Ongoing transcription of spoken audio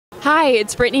Hi,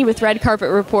 it's Brittany with Red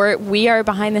Carpet Report. We are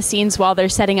behind the scenes while they're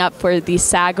setting up for the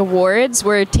SAG Awards.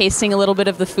 We're tasting a little bit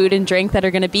of the food and drink that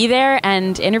are going to be there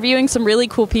and interviewing some really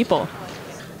cool people.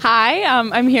 Hi,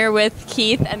 I'm here with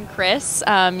Keith and Chris.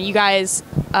 You guys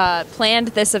planned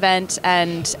this event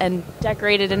and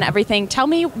decorated and everything. Tell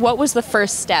me, what was the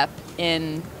first step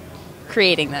in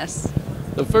creating this?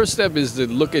 The first step is to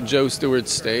look at Joe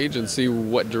Stewart's stage and see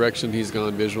what direction he's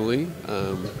gone visually.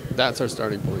 That's our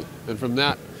starting point. And from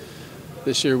that,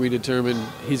 this year we determined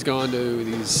he's gone to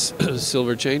these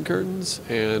silver chain curtains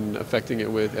and affecting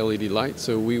it with LED light.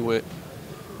 So we went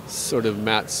sort of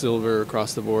matte silver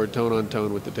across the board, tone on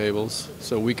tone with the tables.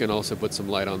 So we can also put some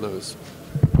light on those.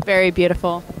 Very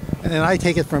beautiful. And then I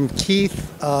take it from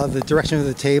Keith, the direction of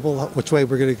the table, which way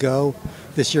we're going to go.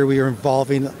 This year we are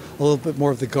involving a little bit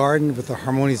more of the garden with a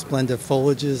harmonious blend of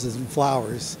foliages and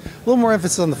flowers. A little more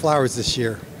emphasis on the flowers this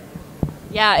year.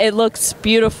 Yeah, it looks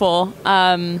beautiful,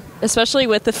 especially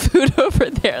with the food over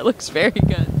there. It looks very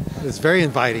good. It's very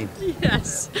inviting.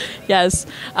 Yes, yes.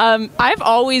 I've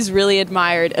always really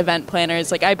admired event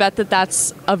planners. Like, I bet that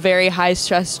that's a very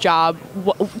high-stress job.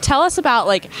 Tell us about,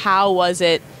 like, how was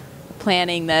it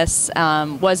planning this?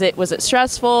 Was it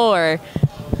stressful or?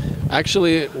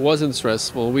 Actually, it wasn't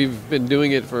stressful. We've been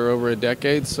doing it for over a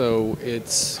decade, so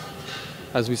it's,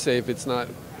 as we say, if it's not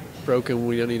broken,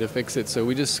 we don't need to fix it. So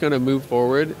we just kind of move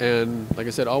forward and, like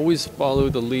I said, always follow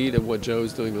the lead of what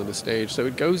Joe's doing on the stage. So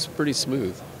it goes pretty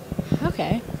smooth.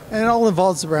 Okay. And it all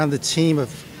involves around the team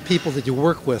of people that you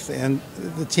work with, and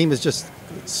the team is just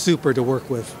super to work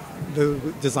with, the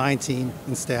design team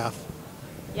and staff.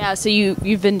 Yeah, so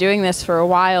you've been doing this for a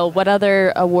while. What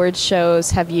other awards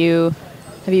shows have you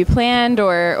planned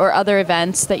or other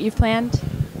events that you've planned?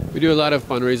 We do a lot of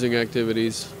fundraising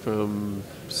activities, from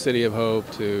City of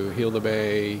Hope to Heal the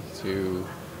Bay to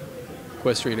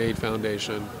Equestrian Aid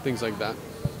Foundation, things like that.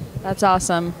 That's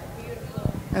awesome.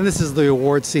 And this is the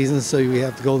award season, so you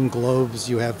have the Golden Globes,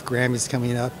 you have Grammys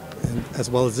coming up, and as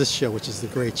well as this show, which is the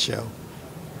great show.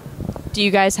 Do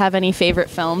you guys have any favorite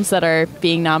films that are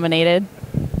being nominated?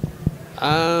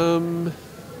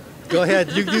 Go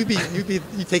ahead.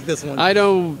 You take this one.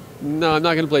 No, I'm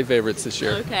not going to play favorites this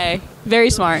year. Okay. Very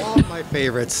smart. All my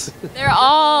favorites. They're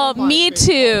all me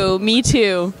too. Me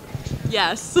too.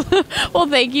 Yes. Well,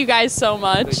 thank you guys so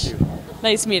much. Thank you.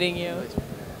 Nice meeting you.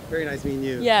 Very nice meeting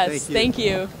you. Yes, thank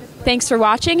you. Thanks for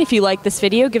watching. If you like this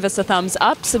video, give us a thumbs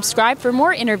up, subscribe for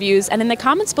more interviews, and in the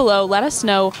comments below, let us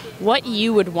know what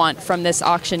you would want from this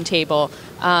auction table.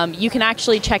 You can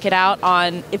actually check it out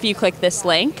if you click this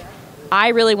link. I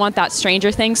really want that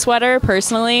Stranger Things sweater,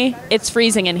 personally. It's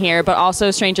freezing in here, but also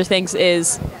Stranger Things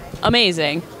is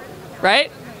amazing,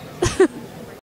 right?